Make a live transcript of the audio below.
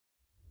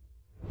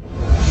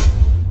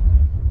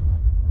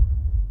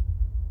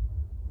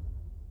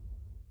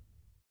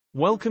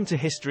Welcome to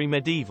History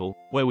Medieval,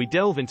 where we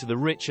delve into the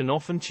rich and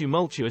often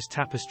tumultuous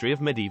tapestry of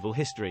medieval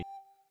history.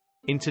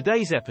 In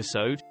today's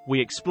episode,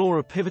 we explore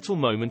a pivotal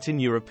moment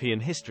in European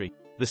history,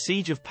 the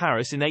Siege of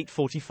Paris in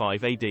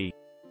 845 AD.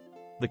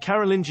 The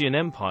Carolingian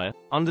Empire,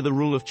 under the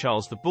rule of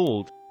Charles the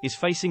Bald, is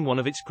facing one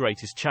of its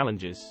greatest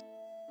challenges.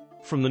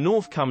 From the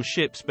north come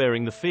ships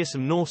bearing the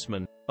fearsome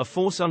Norsemen, a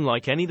force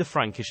unlike any the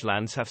Frankish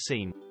lands have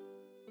seen.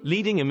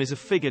 Leading him is a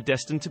figure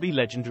destined to be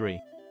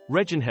legendary,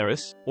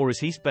 Reginherus, or as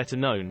he's better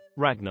known,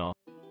 Ragnar.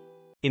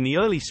 In the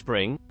early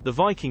spring, the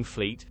Viking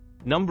fleet,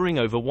 numbering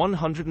over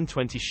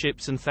 120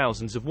 ships and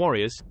thousands of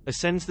warriors,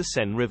 ascends the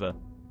Seine River.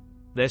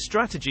 Their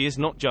strategy is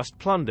not just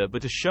plunder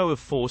but a show of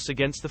force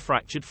against the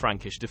fractured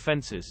Frankish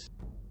defenses.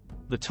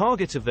 The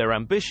target of their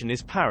ambition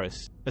is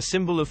Paris, a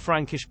symbol of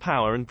Frankish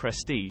power and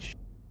prestige.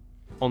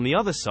 On the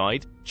other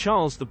side,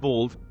 Charles the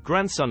Bald,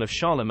 grandson of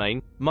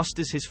Charlemagne,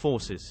 musters his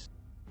forces.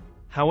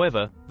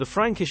 However, the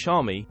Frankish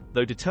army,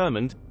 though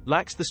determined,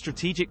 lacks the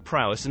strategic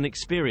prowess and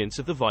experience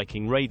of the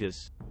Viking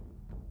raiders.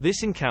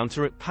 This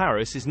encounter at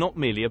Paris is not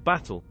merely a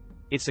battle,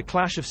 it's a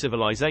clash of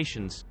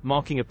civilizations,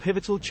 marking a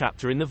pivotal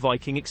chapter in the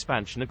Viking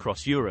expansion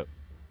across Europe.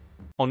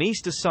 On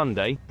Easter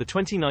Sunday, the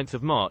 29th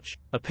of March,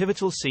 a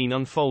pivotal scene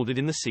unfolded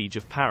in the Siege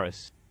of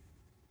Paris.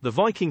 The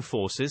Viking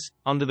forces,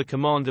 under the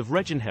command of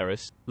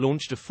Reginherus,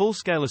 launched a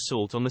full-scale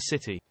assault on the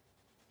city.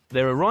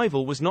 Their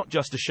arrival was not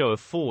just a show of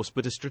force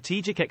but a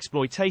strategic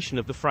exploitation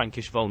of the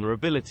Frankish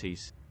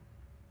vulnerabilities.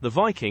 The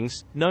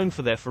Vikings, known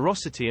for their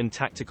ferocity and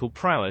tactical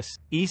prowess,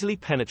 easily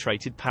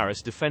penetrated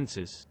Paris'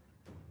 defenses.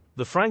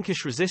 The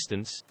Frankish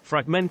resistance,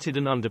 fragmented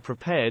and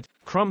underprepared,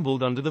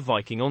 crumbled under the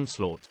Viking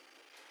onslaught.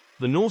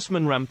 The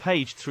Norsemen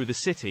rampaged through the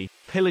city,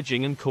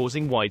 pillaging and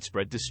causing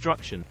widespread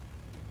destruction.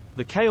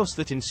 The chaos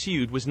that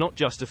ensued was not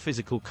just a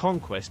physical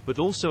conquest but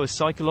also a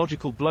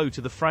psychological blow to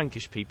the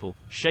Frankish people,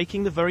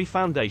 shaking the very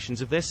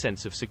foundations of their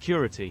sense of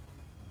security.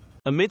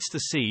 Amidst the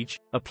siege,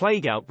 a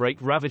plague outbreak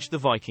ravaged the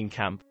Viking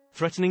camp,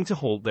 threatening to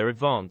halt their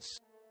advance.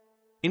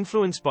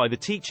 Influenced by the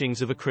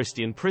teachings of a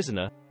Christian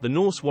prisoner, the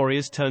Norse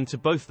warriors turned to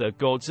both their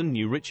gods and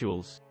new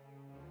rituals.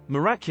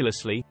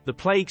 Miraculously, the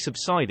plague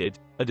subsided,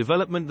 a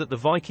development that the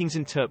Vikings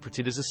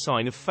interpreted as a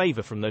sign of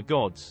favor from their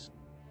gods.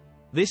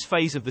 This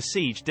phase of the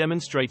siege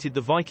demonstrated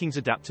the Vikings'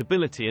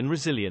 adaptability and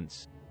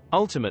resilience.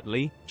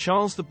 Ultimately,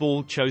 Charles the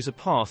Bald chose a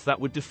path that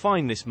would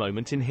define this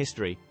moment in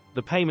history,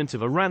 the payment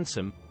of a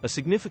ransom, a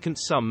significant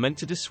sum meant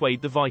to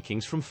dissuade the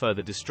Vikings from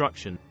further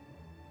destruction.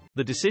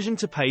 The decision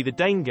to pay the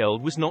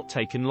Danegeld was not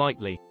taken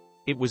lightly.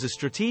 It was a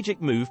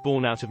strategic move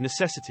born out of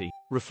necessity,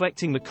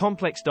 reflecting the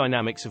complex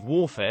dynamics of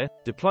warfare,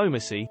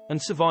 diplomacy, and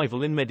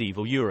survival in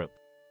medieval Europe.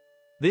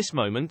 This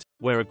moment,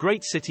 where a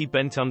great city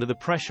bent under the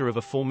pressure of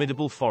a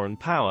formidable foreign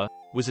power,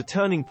 was a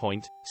turning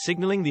point,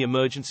 signaling the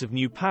emergence of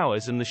new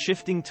powers and the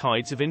shifting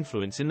tides of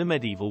influence in the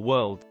medieval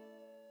world.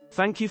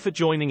 Thank you for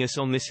joining us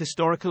on this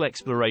historical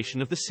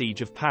exploration of the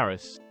Siege of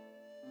Paris.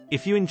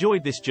 If you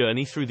enjoyed this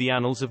journey through the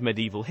annals of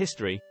medieval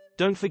history,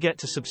 don't forget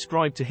to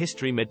subscribe to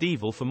History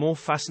Medieval for more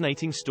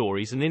fascinating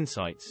stories and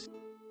insights.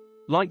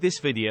 Like this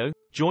video,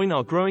 join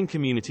our growing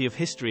community of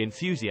history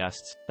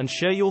enthusiasts, and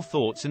share your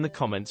thoughts in the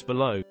comments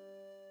below.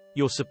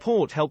 Your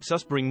support helps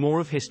us bring more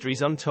of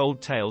history's untold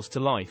tales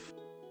to life.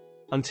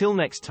 Until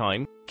next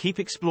time, keep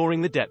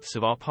exploring the depths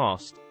of our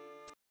past.